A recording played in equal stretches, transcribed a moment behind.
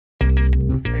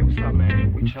up,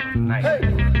 man? We chilling tonight. Hey. I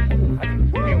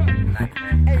can feel it tonight, man.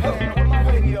 Hey, man, where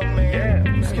my radio, man? Yeah.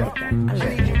 Let's go. I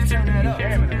need you to turn that up.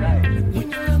 Jamming tonight.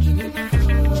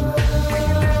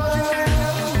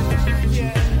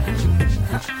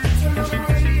 Turn on the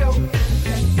radio.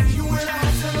 You and I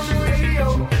turn on the radio.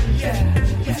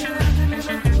 Yeah, yeah. Turn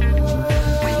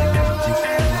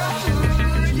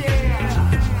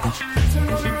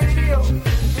on the radio.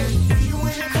 You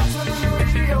and I turn on the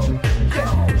radio.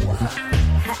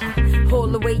 Pull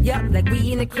the way up like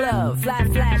we in the club. Fly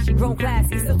flashy, grown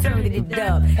classy, still turn to the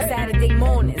dub. Saturday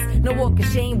mornings, no walk of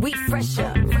shame, we fresh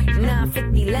up.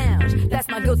 950 Lounge, that's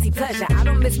my guilty pleasure. I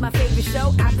don't miss my favorite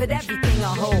show, I put everything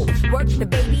on hold. Work the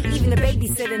baby, even the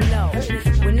babysitter know.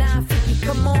 When 950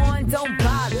 come on, don't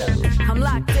bother. I'm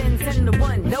locked in 10 to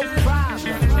 1, no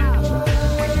problem.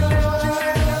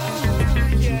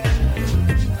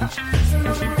 Turn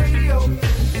on the radio.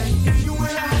 You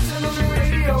and I turn on the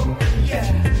radio.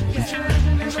 Yeah.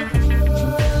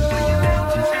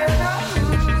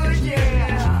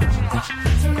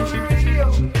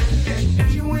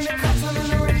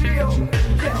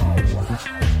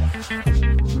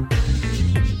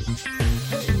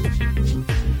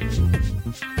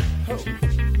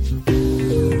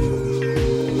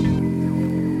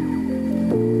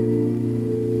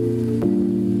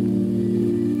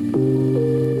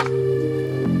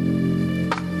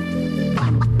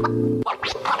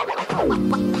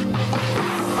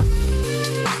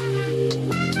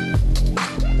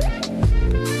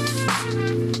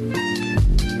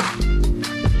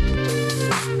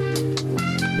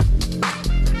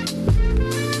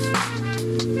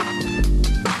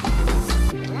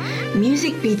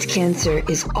 Music Beats Cancer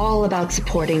is all about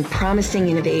supporting promising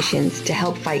innovations to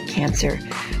help fight cancer.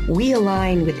 We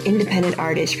align with independent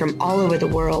artists from all over the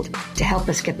world to help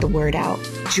us get the word out.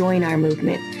 Join our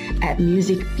movement at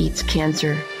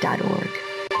musicbeatscancer.org.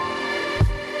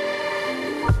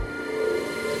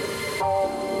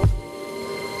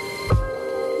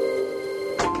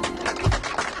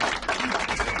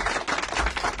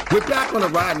 We're back on the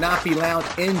Ride Nafi Lounge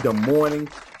in the morning.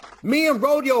 Me and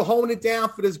Rodeo holding it down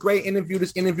for this great interview.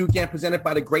 This interview again presented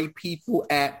by the great people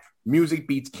at Music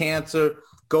Beats Cancer.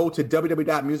 Go to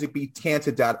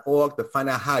www.musicbeatscancer.org to find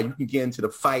out how you can get into the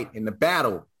fight and the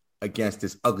battle against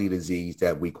this ugly disease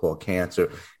that we call cancer.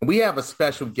 And we have a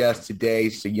special guest today.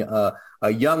 She's a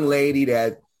young lady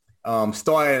that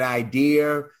started an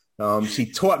idea. She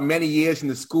taught many years in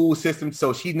the school system,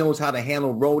 so she knows how to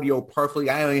handle rodeo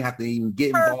perfectly. I don't even have to even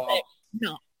get involved.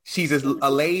 No. She's a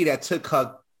lady that took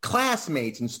her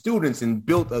classmates and students and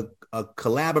built a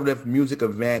collaborative music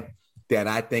event that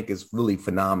I think is really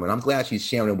phenomenal. I'm glad she's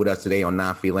sharing it with us today on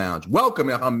Nafi Lounge.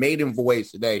 Welcome in her maiden voice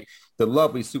today, the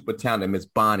lovely, super talented Miss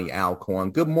Bonnie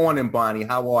Alcorn. Good morning, Bonnie.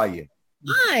 How are you?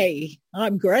 Hi,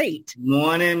 I'm great.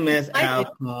 Morning, Miss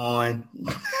Alcorn.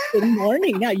 Good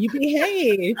morning. Now you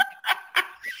behave.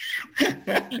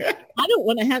 I don't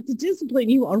want to have to discipline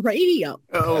you on radio.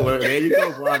 Oh, well, there you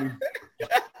go, Bonnie.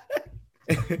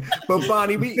 But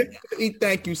Bonnie, we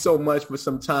thank you so much for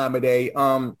some time today.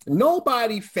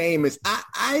 Nobody famous.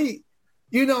 I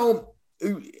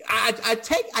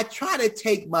take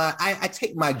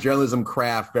my journalism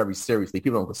craft very seriously.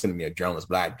 People don't consider me a journalist,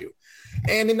 but I do.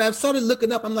 And then I started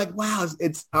looking up. I'm like, wow,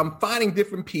 I'm finding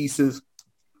different pieces,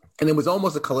 and it was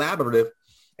almost a collaborative.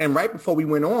 And right before we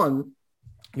went on,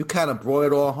 you kind of brought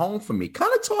it all home for me.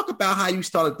 Kind of talk about how you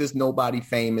started this Nobody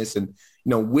Famous and,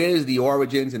 where's the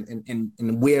origins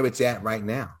and where it's at right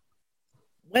now.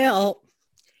 Well,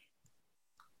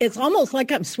 it's almost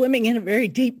like I'm swimming in a very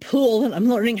deep pool and I'm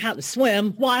learning how to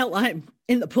swim while I'm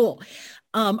in the pool.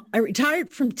 I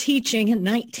retired from teaching in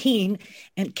 19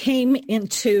 and came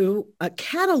into a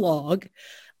catalog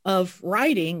of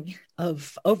writing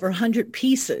of over 100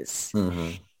 pieces. Mm-hmm.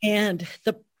 And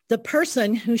the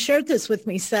person who shared this with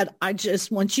me said, I just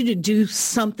want you to do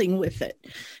something with it.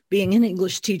 Being an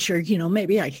English teacher,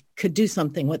 maybe I could do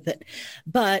something with it.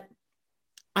 But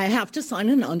I have to sign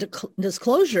a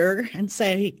non-disclosure and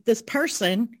say this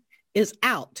person is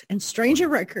out. And Stranger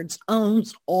Records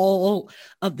owns all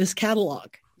of this catalog.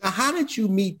 Now, how did you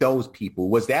meet those people?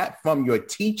 Was that from your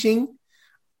teaching?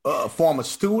 Former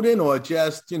student or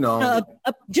just,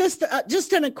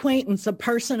 just an acquaintance, a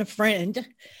person, a friend,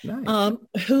 nice.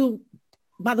 Who,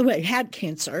 by the way, had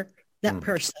cancer, that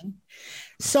person.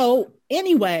 So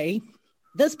anyway,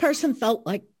 this person felt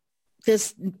like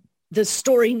this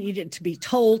story needed to be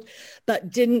told, but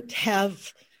didn't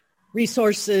have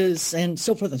resources and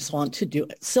so forth and so on to do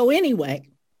it. So anyway,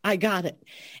 I got it.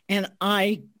 And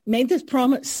I made this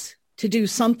promise to do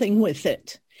something with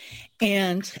it.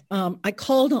 And I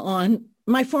called on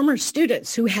my former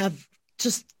students who have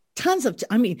just tons of,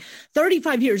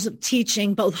 35 years of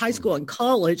teaching, both high school and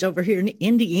college over here in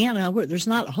Indiana, where there's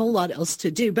not a whole lot else to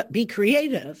do but be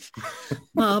creative.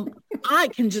 I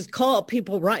can just call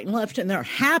people right and left, and they're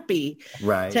happy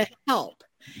to help.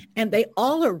 And they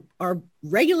all are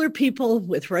regular people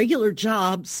with regular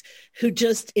jobs who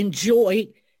just enjoy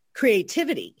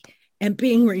creativity. And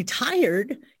being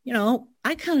retired,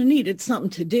 I kind of needed something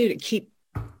to do to keep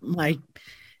my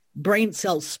brain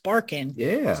cells sparking.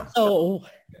 Yeah. So,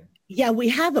 yeah, we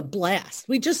have a blast.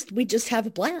 We just have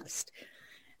a blast.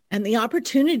 And the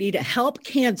opportunity to help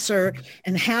cancer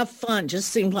and have fun just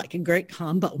seemed like a great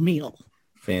combo meal.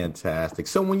 Fantastic.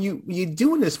 So when you're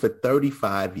doing this for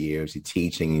 35 years, you're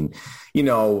teaching,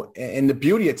 and the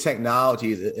beauty of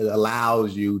technology is it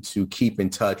allows you to keep in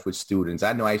touch with students.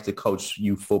 I know I used to coach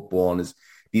youth football, and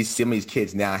some of these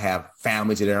kids now have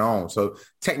families of their own. So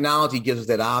technology gives us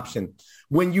that option.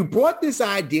 When you brought this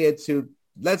idea to,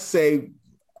 let's say,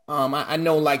 I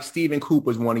know like Stephen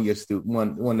Cooper is one of your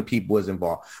one of the people was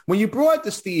involved. When you brought it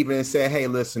to Stephen and said, "Hey,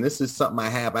 listen, this is something I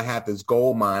have this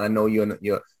gold mine. I know you're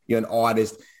an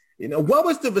artist." What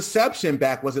was the reception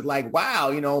back? Was it like,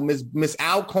 wow, Miss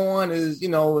Alcorn is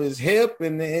hip,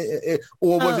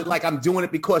 or was it like I'm doing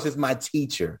it because it's my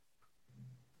teacher?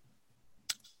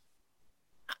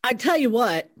 I tell you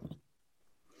what.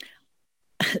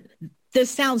 This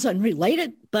sounds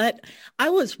unrelated, but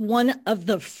I was one of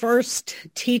the first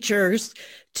teachers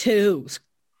to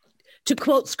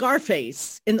quote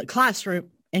Scarface in the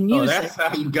classroom and use it. Oh, that's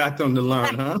how you got them to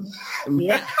learn, huh?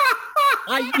 Yeah.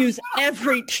 I use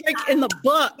every trick in the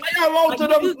book. Hello to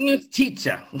the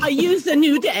teacher. I use a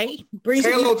new day.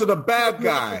 Say hello to the bad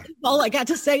guy. All I got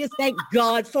to say is thank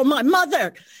God for my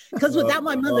mother, because without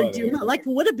my mother, my life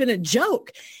would have been a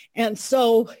joke. And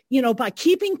so, by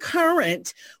keeping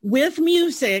current with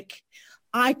music,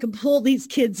 I can pull these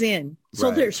kids in. So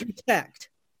there's respect.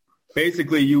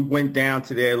 Basically, you went down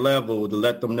to their level to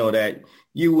let them know that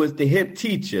you was the hip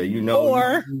teacher,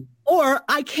 Or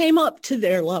I came up to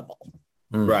their level.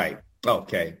 Right.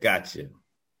 Okay. Gotcha.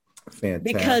 Fantastic.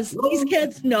 Because these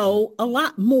kids know a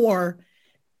lot more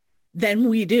than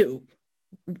we do.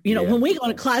 When we go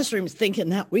into classrooms thinking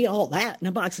that we all that in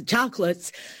a box of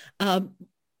chocolates,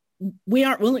 we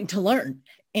aren't willing to learn.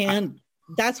 And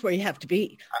that's where you have to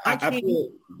be. I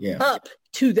came up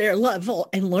to their level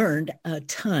and learned a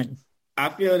ton. I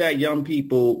feel that young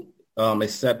people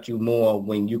accept you more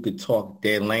when you could talk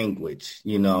their language.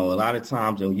 A lot of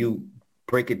times when you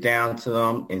break it down to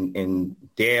them in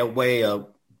their way of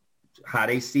how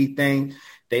they see things,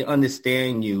 they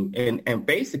understand you. And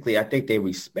basically, I think they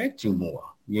respect you more,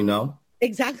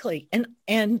 Exactly.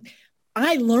 And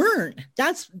I learn.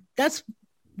 That's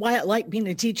why I like being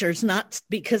a teacher. It's not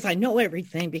because I know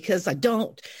everything, because I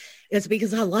don't. It's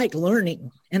because I like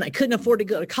learning, and I couldn't afford to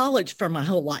go to college for my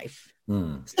whole life.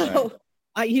 So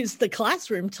I used the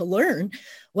classroom to learn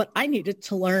what I needed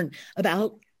to learn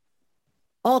about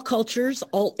all cultures,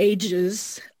 all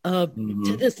ages.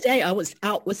 To this day, I was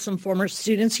out with some former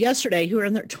students yesterday who are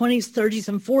in their 20s, 30s,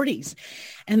 and 40s.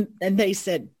 And they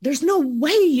said, "There's no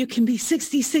way you can be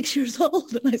 66 years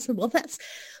old." And I said, "Well, that's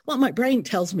what my brain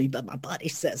tells me, but my body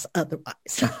says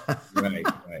otherwise." Right.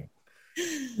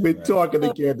 We're talking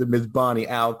again to Ms. Bonnie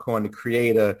Alcorn, the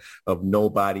creator of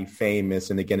Nobody Famous.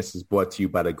 And again, this is brought to you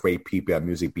by the great people at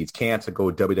Music Beats Cancer.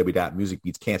 Go to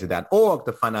www.musicbeatscancer.org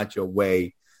to find out your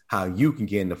way, how you can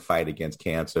get in the fight against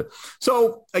cancer.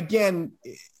 So again,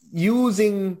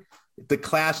 using the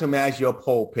classroom as your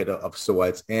pulpit of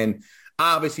sorts. And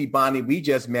obviously, Bonnie, we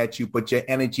just met you, but your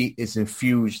energy is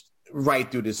infused right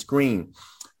through the screen.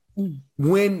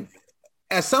 When,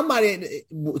 as somebody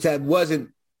that wasn't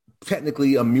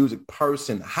technically a music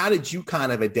person, how did you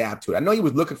kind of adapt to it? I know you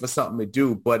was looking for something to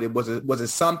do, but was it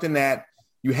something that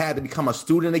you had to become a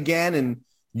student again and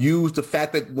use the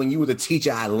fact that when you was a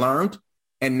teacher, I learned,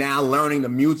 and now learning the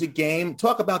music game?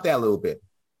 Talk about that a little bit.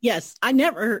 Yes, I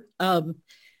never have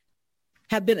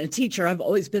been a teacher. I've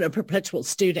always been a perpetual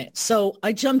student. So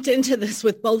I jumped into this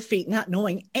with both feet, not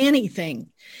knowing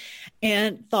anything,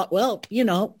 and thought, well,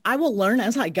 I will learn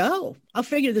as I go. I'll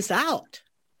figure this out.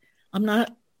 I'm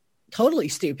not totally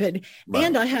stupid. Right.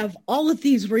 And I have all of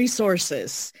these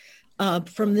resources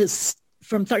from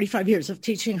 35 years of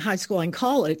teaching high school and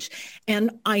college.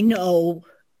 And I know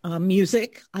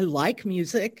music. I like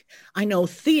music. I know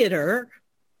theater,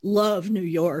 love New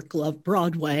York, love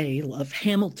Broadway, love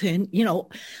Hamilton,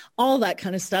 all that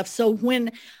kind of stuff. So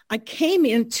when I came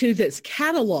into this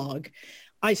catalog,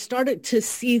 I started to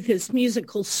see this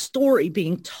musical story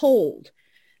being told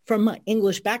from my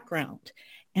English background.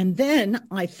 And then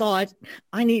I thought,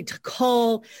 I need to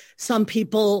call some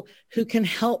people who can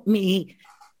help me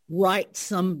write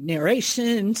some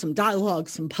narration, some dialogue,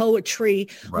 some poetry.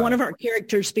 Right. One of our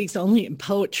characters speaks only in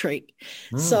poetry.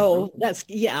 So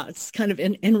it's kind of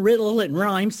in riddle and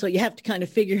rhyme. So you have to kind of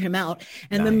figure him out.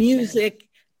 And the music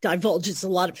divulges a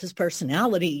lot of his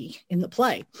personality in the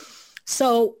play.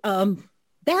 So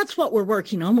that's what we're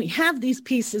working on. We have these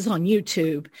pieces on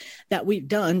YouTube that we've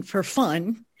done for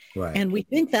fun. Right. And we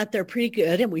think that they're pretty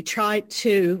good. And we try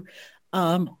to,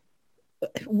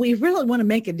 we really want to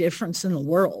make a difference in the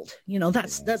world. You know,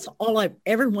 that's all I've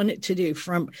ever wanted to do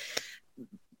from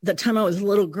the time I was a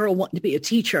little girl wanting to be a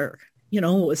teacher, you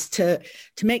know, was to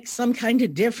make some kind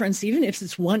of difference, even if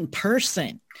it's one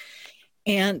person.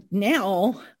 And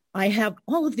now I have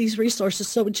all of these resources.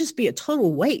 So it would just be a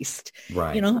total waste,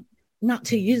 you know, not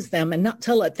to use them and not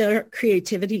to let their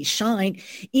creativity shine,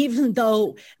 even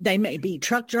though they may be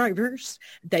truck drivers,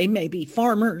 they may be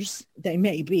farmers, they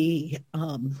may be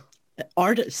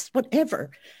artists, whatever.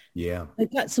 Yeah.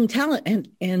 They've got some talent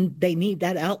and they need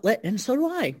that outlet. And so do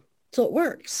I. So it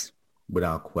works.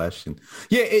 Without question.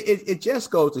 Yeah. It just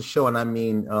goes to show. And I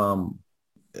mean,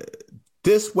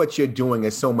 what you're doing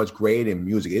is so much great in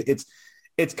music.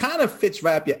 It's kind of fits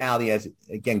right up your alley as,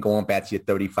 again, going back to your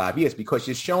 35 years, because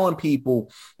you're showing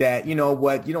people that, you know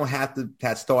what, you don't have to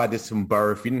have started this from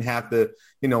birth. You didn't have to,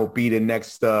 you know, be the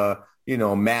next,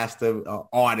 master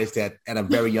artist at a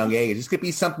very young age. This could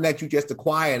be something that you just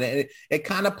acquired. And it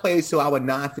kind of plays to our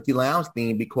 950 Lounge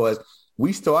theme, because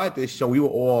we started this show. We were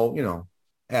all, you know,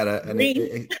 at an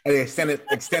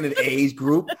extended age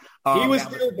group. He was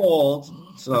still bald,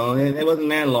 so it wasn't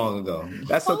that long ago.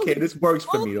 That's okay. This works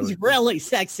for me. He's really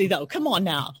sexy, though. Come on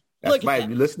now. That's right.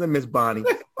 You listen to Miss Bonnie.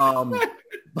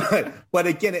 But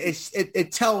again,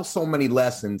 it tells so many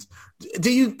lessons.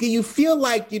 Do you feel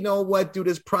like, you know what, through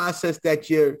this process that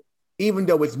you're, even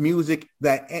though it's music,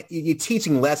 that you're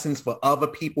teaching lessons for other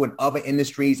people in other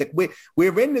industries? Like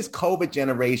we're in this COVID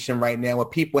generation right now where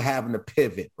people are having to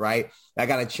pivot, right? I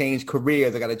got to change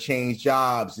careers. I got to change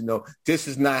jobs. You know, this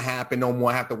is not happening no more.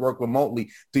 I have to work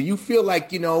remotely. Do you feel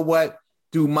like, you know what,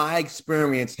 through my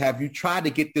experience, have you tried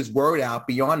to get this word out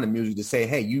beyond the music to say,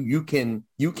 hey, you can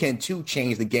too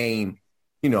change the game,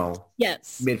 you know,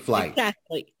 yes, mid-flight?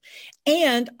 Exactly.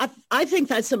 And I think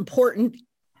that's important.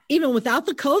 Even without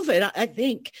the COVID, I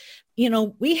think, you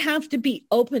know, we have to be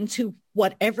open to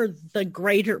whatever the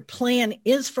greater plan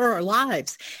is for our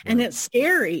lives. Right. And it's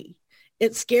scary.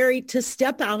 It's scary to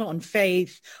step out on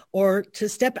faith or to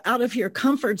step out of your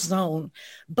comfort zone.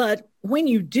 But when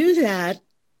you do that,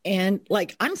 and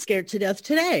like I'm scared to death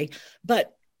today,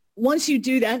 but once you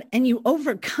do that and you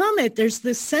overcome it, there's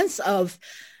this sense of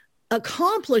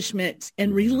accomplishment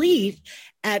and relief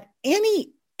at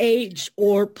any age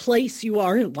or place you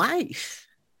are in life.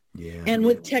 Yeah. And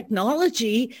with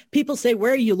technology, people say,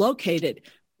 where are you located?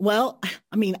 Well,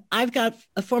 I mean, I've got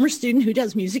a former student who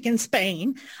does music in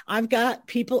Spain. I've got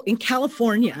people in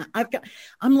California.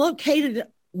 I'm located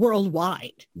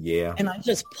worldwide. Yeah. And I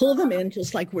just pull them in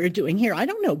just like we're doing here. I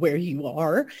don't know where you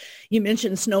are. You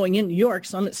mentioned snowing in New York,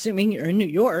 so I'm assuming you're in New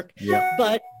York. Yeah.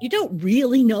 But you don't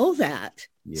really know that.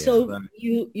 Yeah, so right.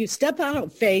 you step out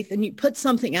of faith and you put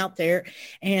something out there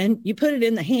and you put it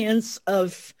in the hands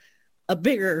of a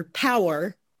bigger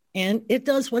power, and it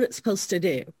does what it's supposed to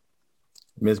do.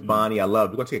 Miss Bonnie, I love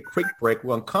it. We're going to take a quick break.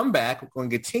 We're going to come back. We're going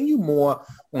to continue more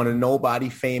on the nobody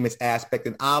famous aspect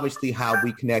and obviously how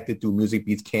we connected through Music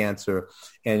Beats Cancer,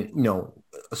 and, you know,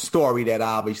 a story that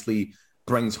obviously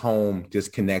brings home this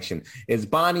connection. It's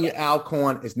Bonnie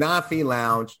Alcorn. It's 950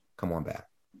 Lounge. Come on back.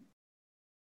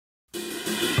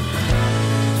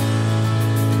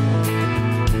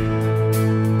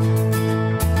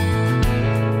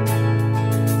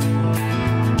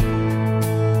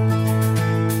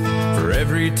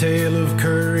 Every tale of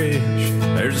courage,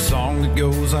 there's a song that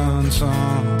goes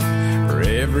unsung. For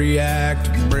every act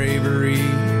of bravery,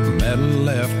 a medal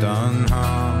left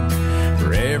unhung.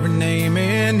 For every name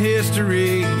in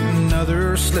history,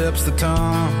 another slips the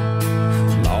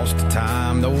tongue. Lost to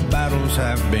time, though battles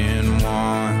have been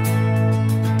won.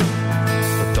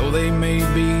 But though they may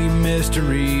be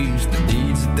mysteries, the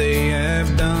deeds that they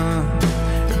have done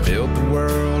have built the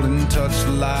world and touched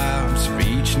the lives of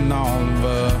each and all of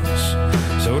us.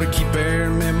 So to keep their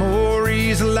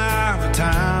memories alive, the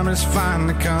time has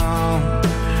finally come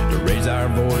to raise our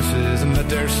voices and let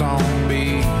their song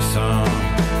be sung.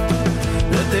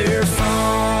 Let their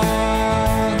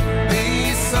song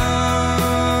be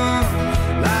sung.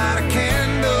 Light a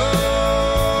candle,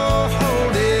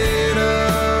 hold it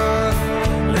up.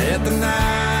 Let the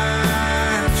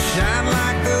night shine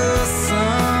like the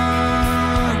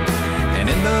sun. And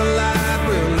in the light,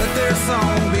 we'll let their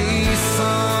song be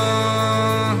sung.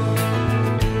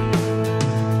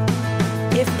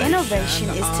 innovation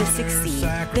is to succeed,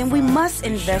 then we must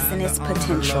invest in its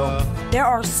potential. There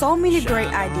are so many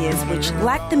great ideas which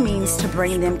lack the means to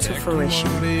bring them to fruition.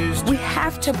 We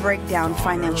have to break down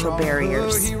financial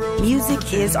barriers.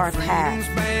 Music is our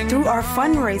path. Through our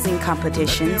fundraising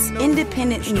competitions,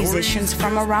 independent musicians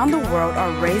from around the world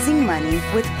are raising money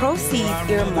with proceeds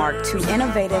earmarked to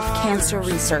innovative cancer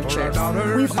researchers.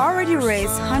 We've already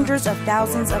raised hundreds of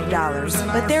thousands of dollars,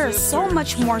 but there is so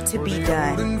much more to be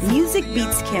done. Music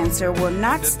Beats Cancer will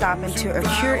not stop until a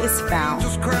cure is found.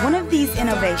 One of these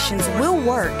innovations will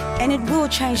work, and it will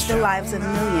change the lives of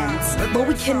millions. But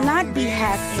we cannot be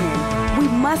half in. We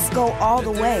must go all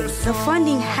the way. The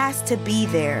funding has to be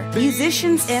there.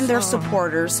 Musicians and their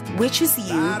supporters, which is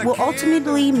you, will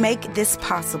ultimately make this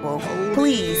possible.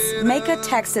 Please make a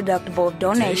tax-deductible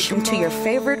donation to your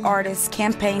favorite artist's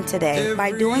campaign today.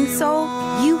 By doing so,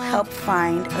 you help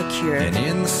find a cure. And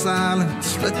in the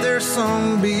silence, let their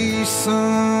song be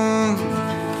sung.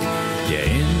 Yeah,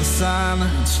 in the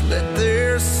silence, let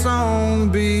their song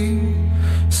be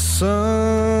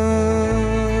sung.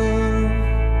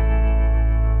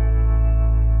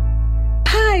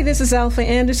 Hi, this is Alpha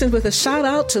Anderson with a shout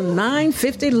out to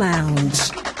 950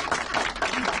 Lounge.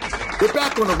 We're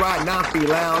back on the Ride 950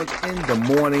 Lounge in the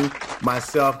morning.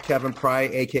 Myself, Kevin Pryor,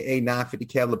 a.k.a. 950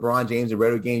 Kev, LeBron James, and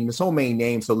Radio Game. His whole main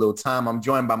name, so little time. I'm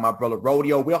joined by my brother,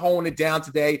 Rodeo. We're holding it down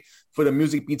today for the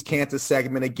Music Beats Cancer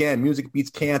segment. Again, Music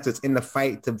Beats Cancer is in the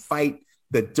fight to fight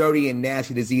the dirty and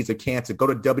nasty disease of cancer. Go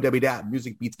to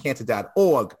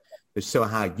www.musicbeatscancer.org to show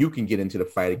how you can get into the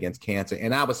fight against cancer.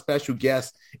 And our special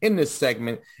guest in this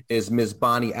segment is Ms.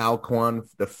 Bonnie Alcorn,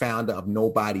 the founder of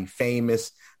Nobody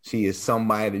Famous. She is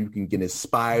somebody that you can get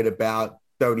inspired about.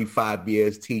 35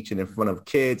 years teaching in front of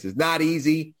kids is not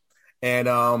easy. And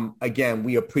again,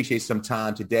 we appreciate some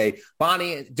time today.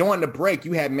 Bonnie, during the break,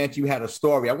 you had mentioned you had a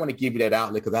story. I want to give you that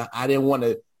outlet because I didn't want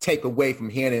to take away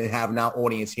from hearing it and having our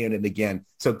audience hearing it again.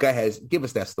 So go ahead, give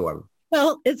us that story.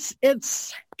 Well, it's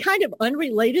kind of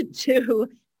unrelated to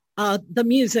the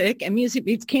music and Music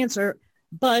Beats Cancer,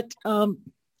 but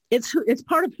it's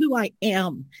part of who I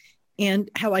am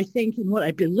and how I think and what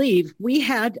I believe. We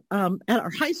had at our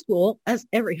high school, as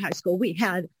every high school, we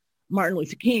had Martin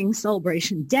Luther King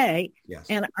Celebration Day, yes.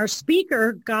 And our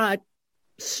speaker got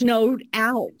snowed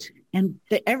out, and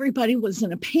everybody was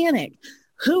in a panic.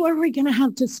 Who are we going to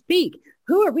have to speak?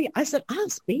 Who are we? I said, I'll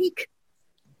speak.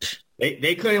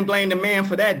 They couldn't blame the man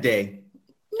for that day.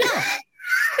 No.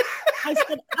 I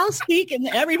said, I'll speak, and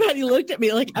everybody looked at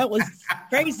me like I was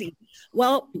crazy.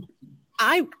 Well,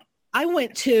 I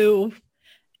went to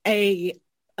an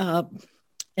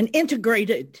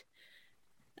integrated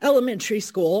elementary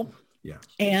school, yeah,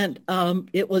 and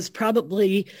it was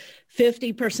probably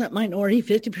 50% minority,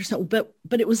 50%,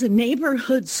 but it was a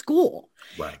neighborhood school.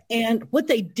 Right. And what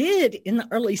they did in the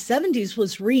early 70s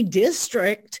was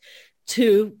redistrict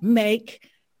to make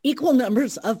equal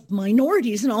numbers of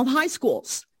minorities in all high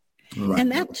schools. Right.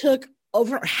 And that took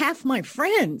over half my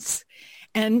friends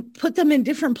and put them in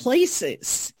different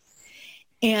places.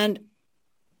 And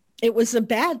it was a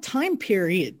bad time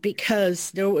period because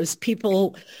there were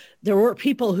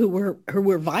people who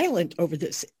were violent over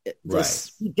this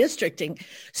redistricting.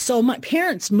 So my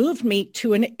parents moved me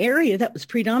to an area that was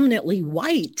predominantly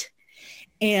white.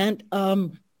 And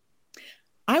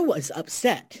I was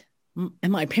upset.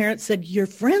 And my parents said, your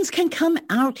friends can come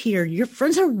out here. Your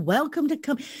friends are welcome to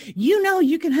come.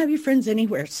 You can have your friends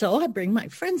anywhere. So I bring my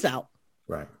friends out.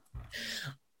 Right.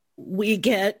 We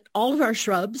get all of our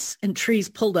shrubs and trees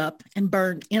pulled up and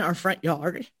burned in our front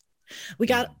yard. We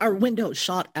got our windows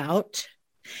shot out.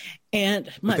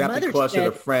 And my mother because of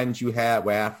the friends you had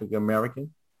were African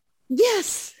American?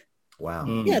 Yes. Wow.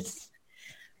 Yes.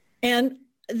 And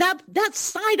that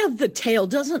side of the tale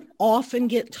doesn't often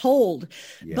get told,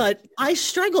 but I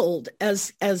struggled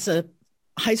as a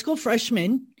high school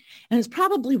freshman, and it's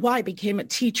probably why I became a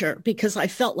teacher, because I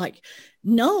felt like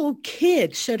no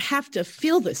kid should have to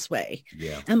feel this way.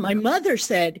 Yeah. And my mother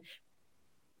said,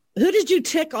 who did you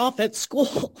tick off at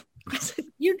school? I said,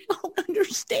 you don't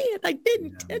understand. I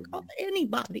didn't tick off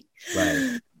anybody.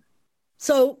 Right.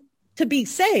 So to be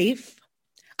safe,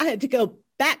 I had to go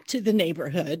back to the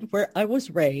neighborhood where I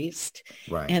was raised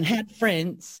and had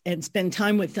friends and spend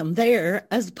time with them there,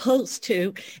 as opposed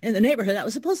to in the neighborhood that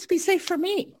was supposed to be safe for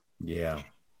me. Yeah.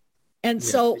 And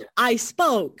so I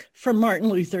spoke from Martin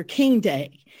Luther King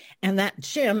Day, and that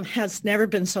gym has never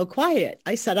been so quiet.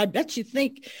 I said, I bet you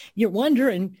think you're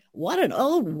wondering what an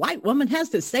old white woman has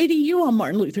to say to you on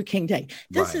Martin Luther King Day.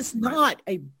 This is not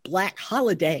a Black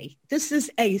holiday. This is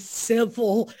a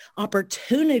civil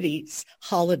opportunities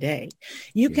holiday.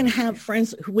 You can have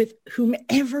friends with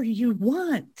whomever you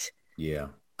want. Yeah.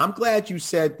 I'm glad you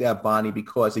said that, Bonnie,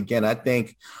 because again, I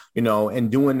think, in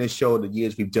doing this show, the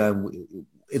years we've done,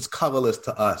 it's colorless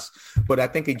to us. But I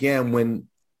think again, when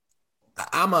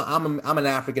I'm an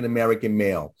African American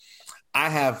male, I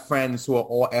have friends who are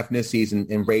all ethnicities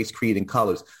and race, creed, and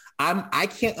colors. I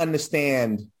can't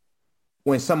understand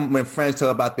when friends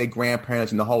talk about their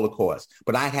grandparents and the Holocaust,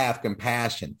 but I have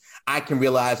compassion. I can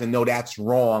realize and know that's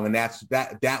wrong, and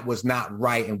that was not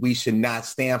right, and we should not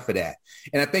stand for that.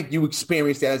 And I think you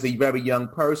experienced that as a very young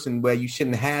person where you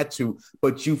shouldn't have to,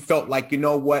 but you felt like, you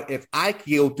know what, if I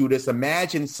can go through this,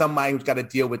 imagine somebody who's got to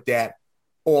deal with that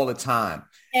all the time.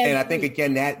 And I think,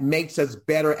 again, that makes us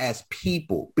better as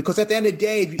people, because at the end of the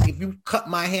day, if you cut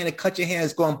my hand and cut your hand,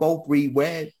 it's going to both read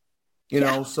red,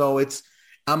 so it's,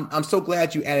 I'm so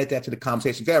glad you added that to the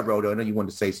conversation. Go ahead, Rhoda. I know you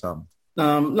wanted to say something.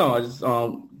 No,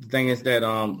 the thing is that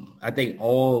I think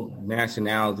all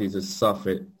nationalities have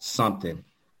suffered something.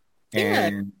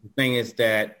 And the thing is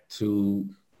that to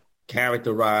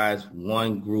characterize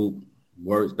one group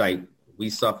words like we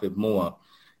suffered more,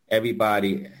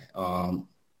 everybody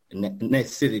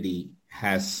ethnicity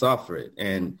has suffered.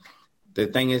 And the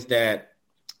thing is that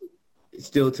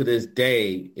still to this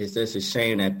day, it's just a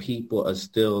shame that people are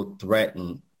still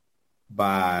threatened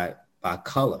by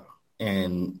color.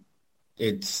 And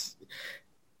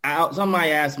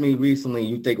somebody asked me recently,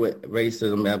 you think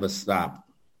racism ever stop?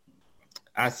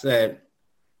 I said,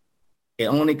 it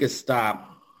only could stop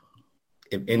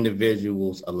if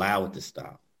individuals allow it to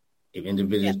stop. If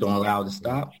individuals don't allow it to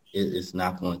stop, it's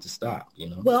not going to stop,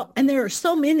 Well, and there are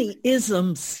so many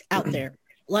isms out there.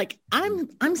 Like I'm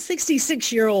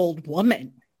 66-year-old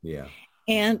woman. Yeah.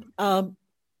 And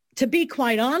to be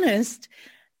quite honest,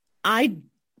 I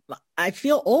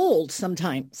feel old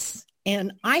sometimes,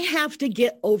 and I have to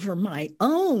get over my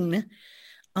own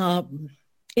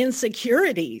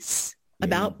insecurities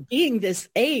about being this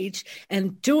age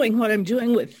and doing what I'm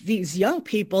doing with these young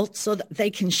people so that they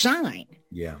can shine.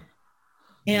 Yeah.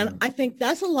 And I think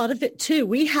that's a lot of it too.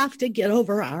 We have to get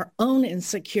over our own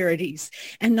insecurities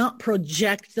and not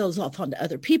project those off onto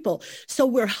other people. So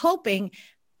we're hoping,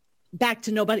 back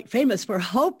to Nobody Famous, we're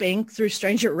hoping through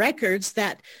Stranger Records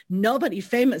that Nobody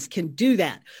Famous can do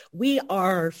that. We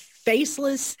are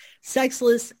faceless,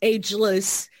 sexless,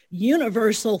 ageless,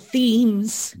 universal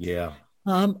themes. Yeah.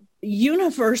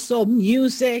 Universal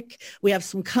music. We have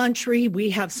some country.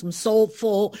 We have some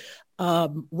soulful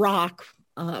rock,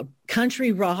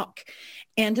 country rock,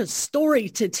 and a story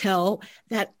to tell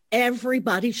that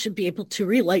everybody should be able to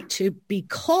relate to,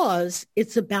 because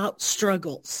it's about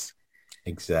struggles.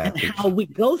 Exactly. And how we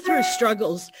go through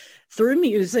struggles through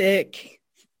music.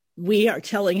 We are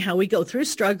telling how we go through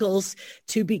struggles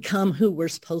to become who we're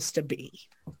supposed to be.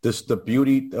 The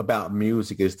beauty about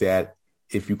music is that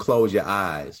if you close your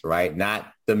eyes, right,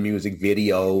 not the music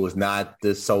videos, not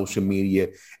the social media,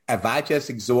 if I just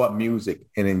absorb music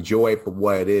and enjoy it for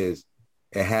what it is,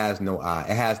 it has no eye,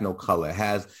 it has no color,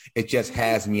 it just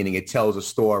has meaning. It tells a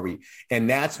story, and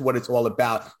that's what it's all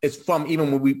about. It's from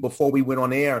even before we went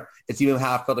on air. It's even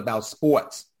how I felt about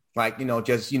sports. Like,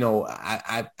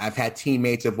 I've had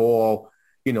teammates of all,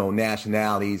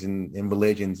 nationalities and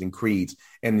religions and creeds.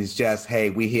 And it's just,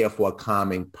 hey, we're here for a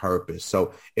common purpose.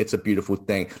 So it's a beautiful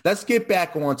thing. Let's get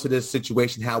back onto this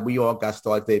situation, how we all got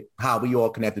started, how we all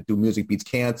connected through Music Beats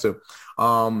Cancer.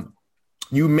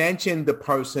 You mentioned the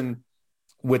person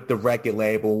with the record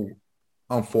label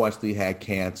unfortunately had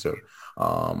cancer.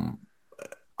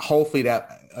 Hopefully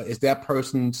is that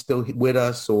person still with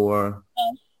us, or?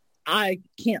 I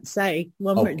can't say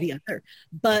one way or the other,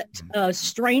 but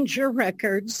Stranger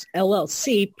Records,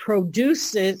 LLC,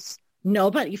 produces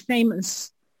Nobody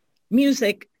Famous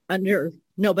music under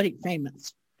Nobody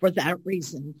Famous for that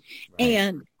reason. Right.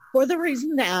 And for the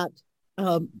reason that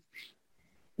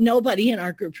nobody in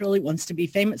our group really wants to be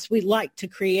famous. We like to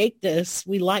create this.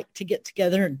 We like to get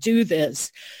together and do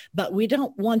this, but we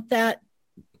don't want that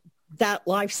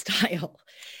lifestyle.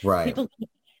 Right.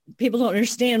 People don't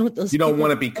understand what those. You don't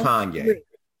want to be Kanye.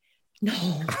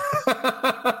 No.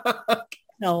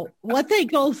 No. What they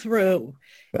go through,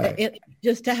 right.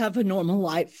 Just to have a normal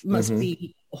life must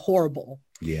be horrible.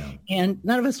 Yeah. And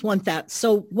none of us want that.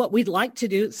 So what we'd like to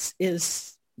do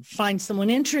is find someone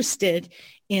interested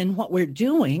in what we're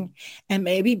doing and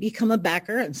maybe become a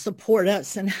backer and support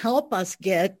us and help us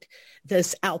get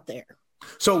this out there.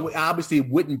 So obviously it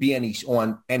wouldn't be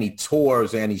on any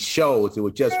tours or any shows. It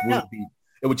would just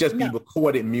be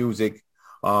recorded music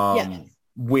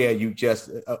where you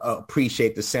just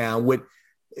appreciate the sound.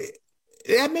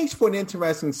 That makes for an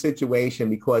interesting situation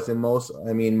because in most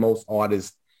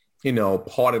artists,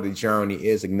 part of the journey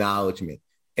is acknowledgement.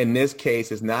 In this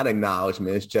case, it's not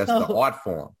acknowledgement. It's just the art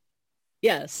form.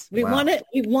 Yes, we Wow. want it.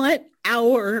 We want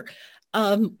our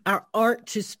art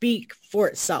to speak for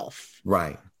itself.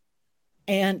 Right.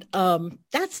 And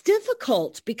that's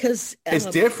difficult because It's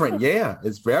different. Yeah,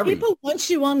 it's very. people want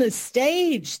you on the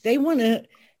stage. They want to,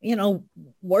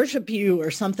 worship you or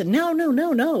something.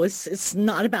 No. It's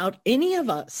not about any of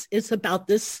us. It's about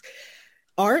this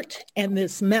art and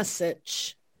this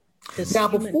message. Now,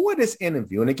 before this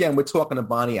interview, and again, we're talking to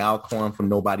Bonnie Alcorn from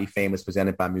Nobody Famous,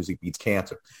 presented by Music Beats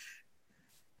Cancer.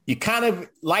 You kind of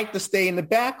like to stay in the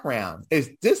background.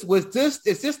 Is this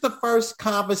the first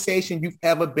conversation you've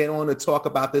ever been on to talk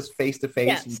about this face to face?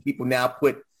 Yes. And people now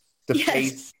put the Yes.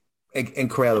 face.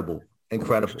 Incredible.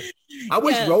 I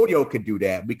wish Rodeo could do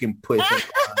that. We can put.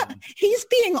 He's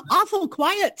being awful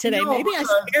quiet today. No, Maybe I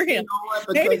because- scared him.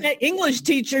 Maybe that English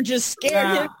teacher just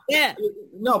scared him. Yeah.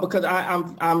 No, because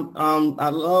I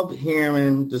love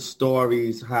hearing the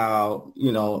stories how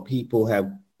people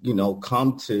have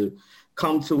come to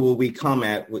where we come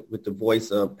at with the voice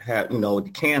of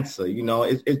the cancer.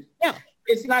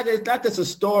 It's not just a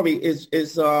story.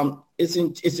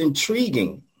 It's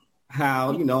intriguing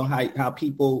how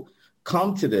people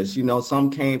come to this. Some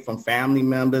came from family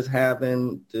members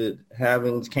having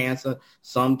cancer.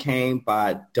 Some came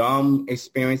by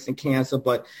experiencing cancer.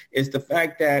 But it's the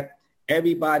fact that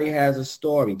everybody has a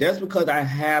story. Just because I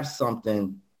have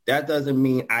something, that doesn't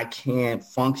mean I can't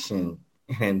function.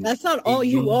 And that's not all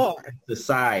you are.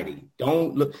 Society.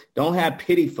 Don't have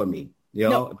pity for me.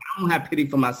 No. If I don't have pity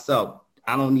for myself,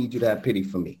 I don't need you to have pity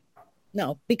for me.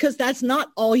 No, because that's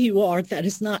not all you are. That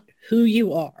is not who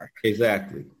you are.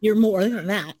 Exactly. You're more than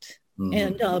that. Mm-hmm.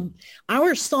 And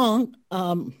our song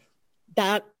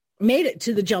that made it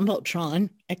to the Jumbotron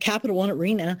at Capital One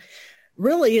Arena,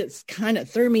 really it's kind of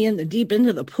threw me in the deep end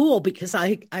of the pool because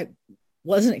I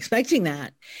wasn't expecting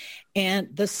that.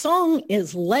 And the song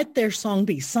is Let Their Song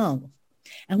Be Sung.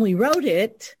 And we wrote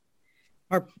it,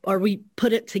 or we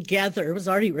put it together. It was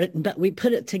already written, but we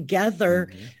put it together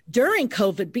during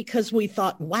COVID because we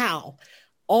thought, wow,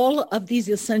 all of these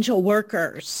essential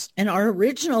workers. And our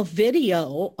original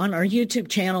video on our YouTube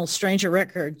channel, Stranger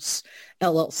Records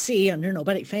LLC, under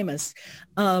Nobody Famous,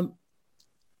 the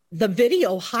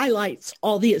video highlights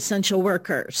all the essential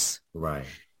workers. Right.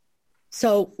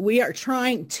 So we are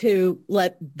trying to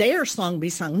let their song be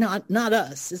sung, not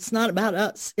us. It's not about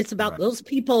us. It's about those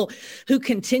people who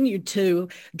continue to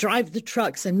drive the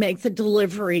trucks and make the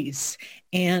deliveries,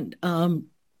 and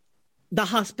the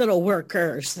hospital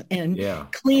workers and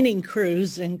cleaning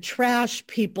crews and trash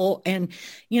people. And,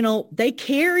 they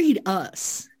carried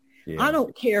us. Yeah. I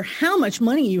don't care how much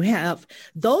money you have.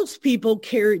 Those people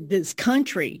carried this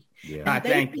country. Yeah.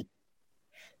 Thank you.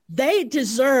 They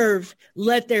deserve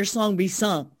Let Their Song Be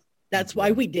Sung. That's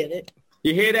why we did it.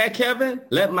 You hear that, Kevin?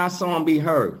 Let my song be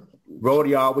heard.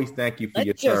 Roddy, I always thank you for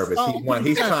your service.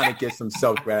 He's trying to get some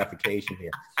self-gratification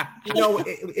here.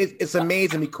 It's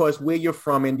amazing because where you're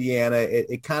from, Indiana,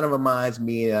 it kind of reminds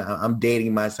me, I'm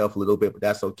dating myself a little bit, but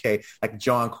that's okay. Like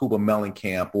John Cougar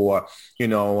Mellencamp or,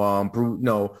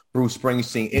 Bruce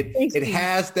Springsteen. It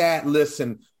has that,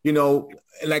 listen,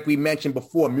 like we mentioned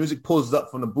before, music pulls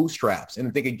up from the bootstraps. And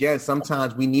I think, again,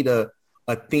 sometimes we need a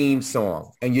theme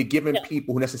song. And you're giving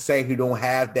people who don't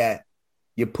have that,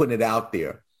 you're putting it out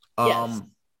there. Yes.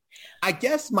 I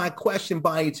guess my question,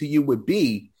 Bonnie, to you would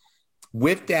be,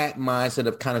 with that mindset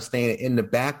of kind of staying in the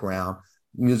background,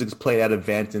 music's played at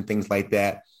events and things like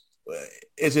that,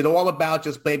 is it all about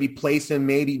just maybe placing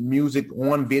music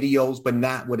on videos, but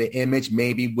not with an image,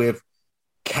 maybe with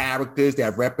characters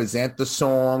that represent the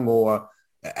song? Or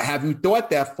have you thought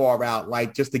that far out,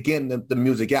 like just to get the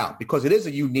music out? Because it is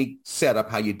a unique setup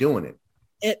how you're doing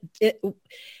it.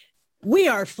 We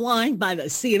are flying by the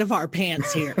seat of our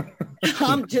pants here.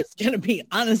 I'm just going to be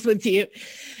honest with you.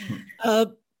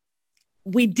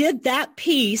 We did that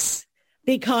piece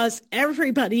because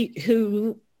everybody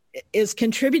who is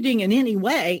contributing in any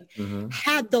way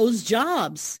had those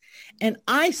jobs. And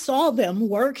I saw them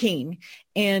working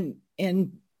and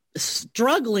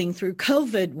struggling through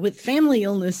COVID with family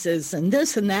illnesses and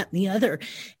this and that and the other.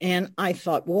 And I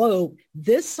thought, whoa,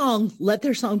 this song, Let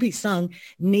Their Song Be Sung,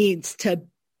 needs to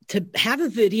have a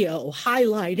video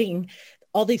highlighting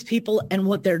all these people and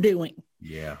what they're doing.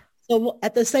 Yeah. So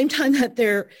at the same time that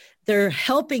they're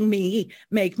helping me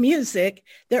make music,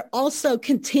 they're also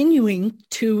continuing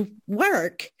to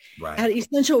work at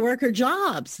essential worker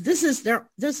jobs. This is their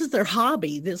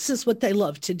hobby. This is what they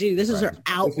love to do. This is their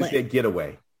outlet. This is their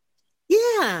getaway.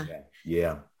 Yeah.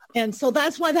 Yeah. And so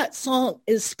that's why that song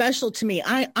is special to me.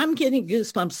 I'm getting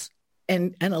goosebumps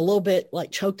and a little bit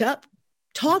like choked up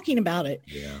talking about it.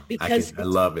 Yeah. Because I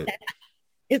love it.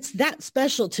 It's that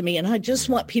special to me. And I just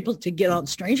want people to get on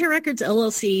Stranger Records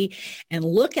LLC and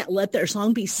look at Let Their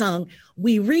Song Be Sung.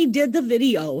 We redid the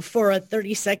video for a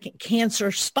 30-second cancer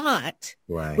spot,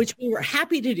 which we were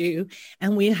happy to do.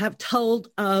 And we have told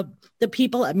the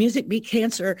people at Music Beat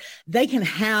Cancer, they can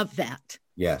have that.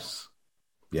 Yes.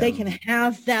 Yeah. They can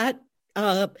have that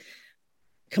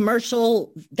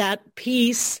commercial, that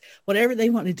piece, whatever they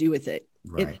want to do with it.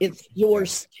 Right. It's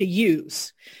yours to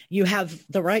use. You have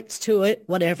the rights to it,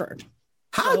 whatever.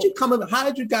 How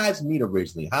did you guys meet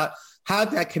originally? How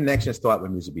did that connection start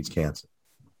with Music Beats Cancer?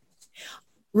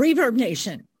 Reverb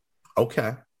Nation.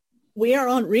 Okay. We are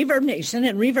on Reverb Nation,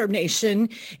 and Reverb Nation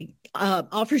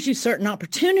offers you certain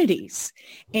opportunities.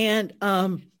 And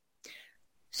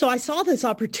so I saw this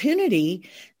opportunity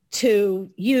to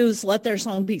use Let Their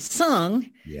Song Be Sung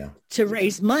to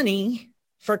raise money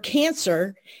for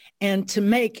cancer and to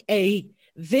make a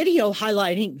video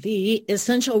highlighting the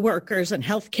essential workers and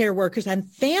healthcare workers and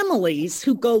families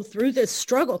who go through this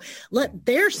struggle. Let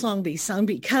their song be sung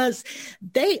because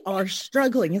they are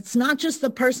struggling. It's not just the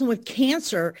person with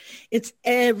cancer. It's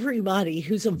everybody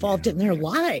who's involved in their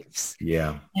lives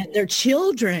and their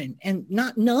children, and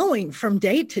not knowing from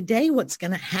day to day what's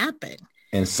going to happen.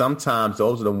 And sometimes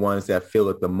those are the ones that feel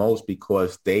it the most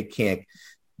because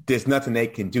there's nothing they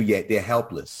can do yet. They're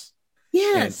helpless.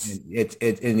 Yes.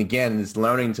 And again, it's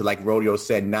learning to, like Rodeo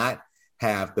said, not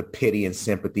have the pity and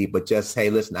sympathy, but just, hey,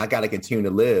 listen, I got to continue to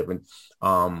live. And,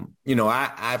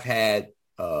 I've had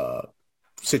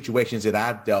situations that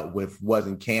I've dealt with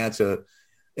wasn't cancer.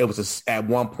 It was at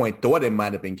one point thought it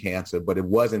might have been cancer, but it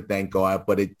wasn't, thank God.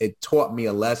 But it taught me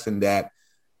a lesson that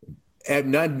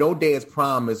no day is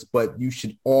promised, but you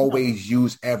should always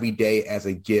use every day as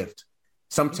a gift.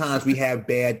 Sometimes we have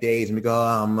bad days and we go,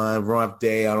 oh, I'm a rough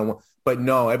day. I don't want. But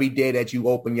no, every day that you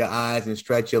open your eyes and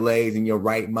stretch your legs in your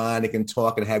right mind and can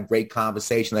talk and have great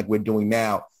conversation like we're doing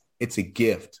now, it's a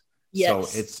gift.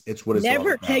 Yes. So it's what it's never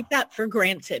all about. Take that for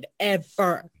granted,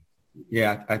 ever.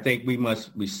 Yeah, I think we must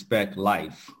respect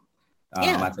life.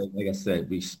 I think, like I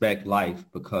said, respect life,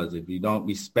 because if you don't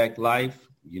respect life,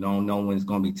 you don't know when it's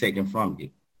going to be taken from you.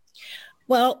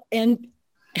 Well, and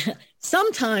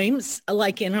sometimes,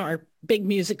 like in our big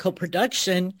musical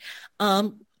production,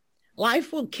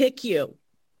 life will kick you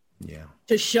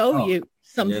to show you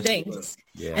some things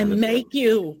and make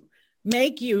you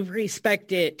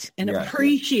respect it and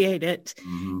appreciate it.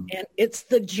 Mm-hmm. And it's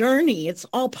the journey. It's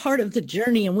all part of the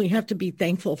journey, and we have to be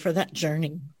thankful for that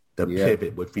journey. The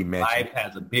pivot, which we mentioned. Life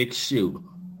has a big shoe.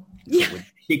 So when it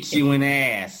kicks you in the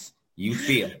ass, you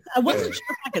feel it. I wasn't sure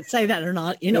if I could say that or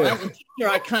not. As a teacher,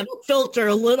 I kind of filter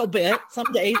a little bit.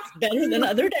 Some days better than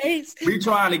other days. We're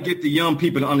trying to get the young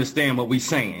people to understand what we're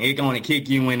saying. It's going to kick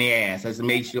you in the ass. Let's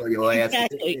make sure your ass.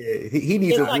 Exactly. He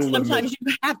needs a ruler. Sometimes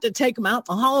you have to take them out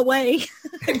the hallway.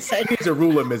 He needs a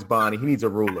ruler, Miss Bonnie. He needs a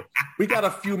ruler. We got a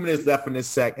few minutes left in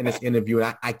this interview,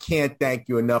 and I can't thank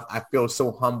you enough. I feel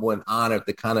so humble and honored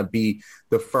to kind of be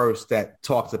the first that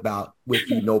talks about with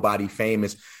you, Nobody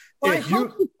Famous. Well, I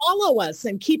hope you follow us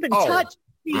and keep in touch.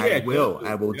 I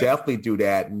will definitely do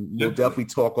that. And we'll definitely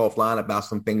talk offline about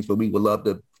some things, but we would love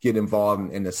to get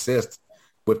involved and assist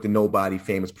with the Nobody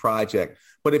Famous project.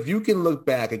 But if you can look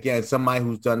back, again, somebody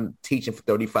who's done teaching for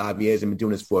 35 years and been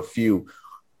doing this for a few,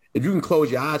 if you can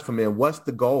close your eyes for a minute, what's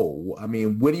the goal? I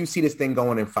mean, where do you see this thing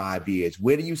going in 5 years?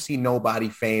 Where do you see Nobody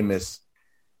Famous?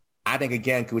 I think,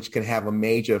 again, which can have a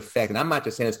major effect. And I'm not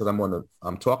just saying this because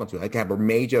I'm talking to you. It can have a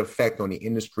major effect on the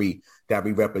industry that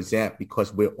we represent,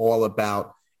 because we're all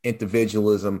about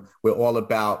individualism. We're all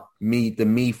about the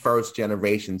me first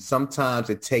generation.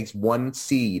 Sometimes it takes one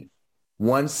seed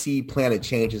planted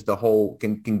changes the whole,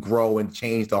 can grow and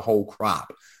change the whole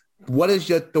crop. What is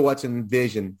your thoughts and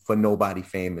vision for Nobody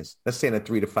Famous? Let's say in a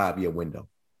 3 to 5 year window.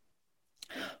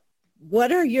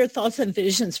 What are your thoughts and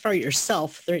visions for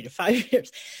yourself 3 to 5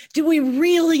 years? Do we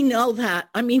really know that?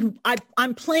 I mean,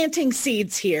 I'm planting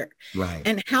seeds here. Right.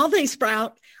 And how they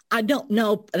sprout, I don't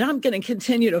know, but I'm going to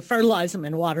continue to fertilize them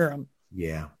and water them.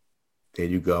 Yeah. There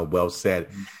you go. Well said.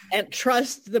 And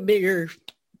trust the bigger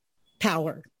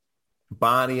power.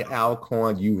 Bonnie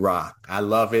Alcorn, you rock. I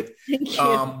love it. Thank you.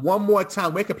 One more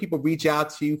time, where can people reach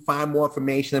out to you, find more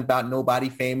information about Nobody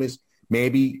Famous,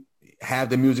 maybe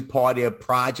have the music party of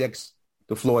projects?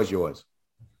 The floor is yours.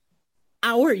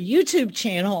 Our YouTube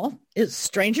channel is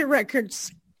Stranger Records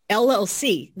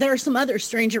LLC. There are some other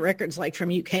Stranger Records like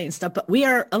from UK and stuff, but we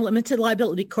are a limited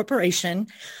liability corporation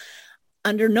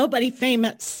under Nobody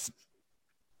Famous.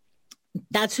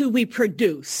 that's who we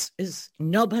produce, is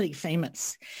Nobody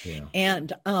Famous. Yeah.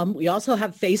 And we also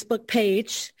have Facebook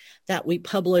page that we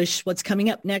publish what's coming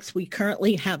up next. We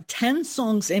currently have 10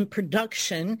 songs in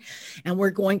production, and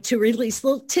we're going to release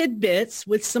little tidbits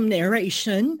with some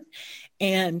narration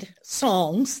and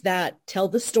songs that tell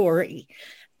the story.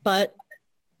 But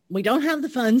we don't have the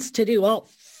funds to do all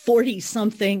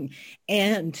 40-something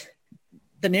and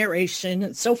the narration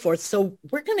and so forth. So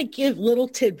we're going to give little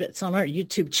tidbits on our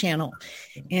YouTube channel,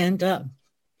 and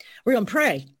we're going to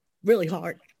pray really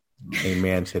hard.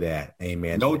 Amen to that.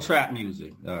 Amen. No trap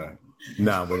music. All right.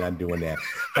 No, we're not doing that.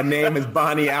 Her name is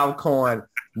Bonnie Alcorn,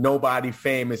 Nobody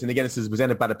Famous. And again, this is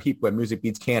presented by the people at Music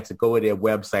Beats Cancer. Go to their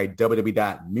website,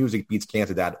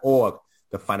 www.musicbeatscancer.org,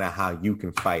 to find out how you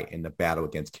can fight in the battle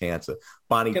against cancer.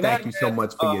 Bonnie, thank you so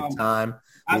much for your time.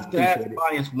 I was going to ask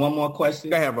Bonnie one more question.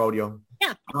 Go ahead, Rodeo.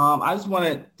 Yeah. I just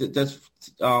wanted to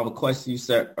a question you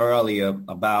said earlier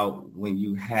about when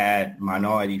you had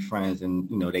minority friends and,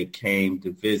 you know, they came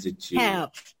to visit you.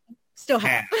 Still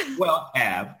have.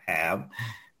 Have.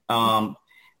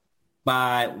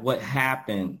 By what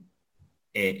happened,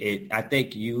 I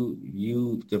think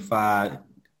you defied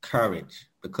courage,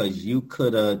 because you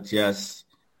could have just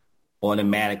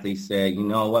automatically said, you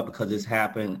know what, because this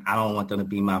happened, I don't want them to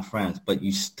be my friends. But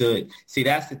you stood. See,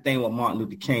 that's the thing what Martin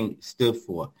Luther King stood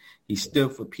for. He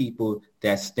stood for people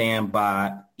that stand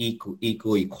by equal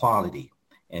equality.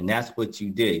 And that's what you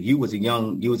did. You was a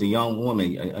young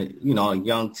woman, a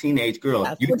young teenage girl.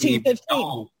 Yeah, you 14,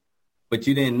 15. But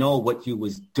you didn't know what you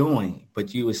was doing,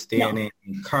 but you was standing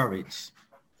in courage.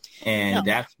 And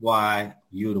that's why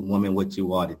you're the woman what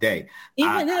you are today.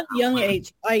 Even at a young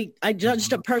age, I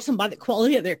judged a person by the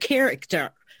quality of their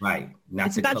character. Right.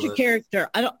 It's about your character.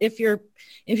 If you're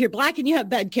black and you have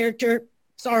bad character,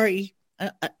 sorry,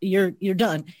 you're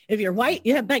done. If you're white,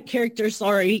 you have bad character,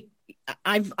 sorry.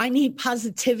 I need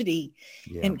positivity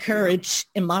and courage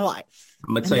in my life.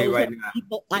 I'm gonna tell you right now,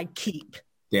 people I keep.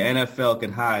 The NFL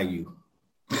can hire you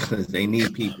because they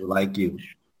need people like you.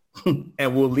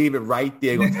 And we'll leave it right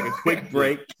there. We'll take a quick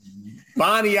break.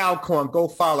 Bonnie Alcorn, go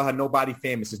follow her. Nobody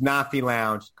Famous. It's Nafi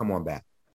Lounge. Come on back.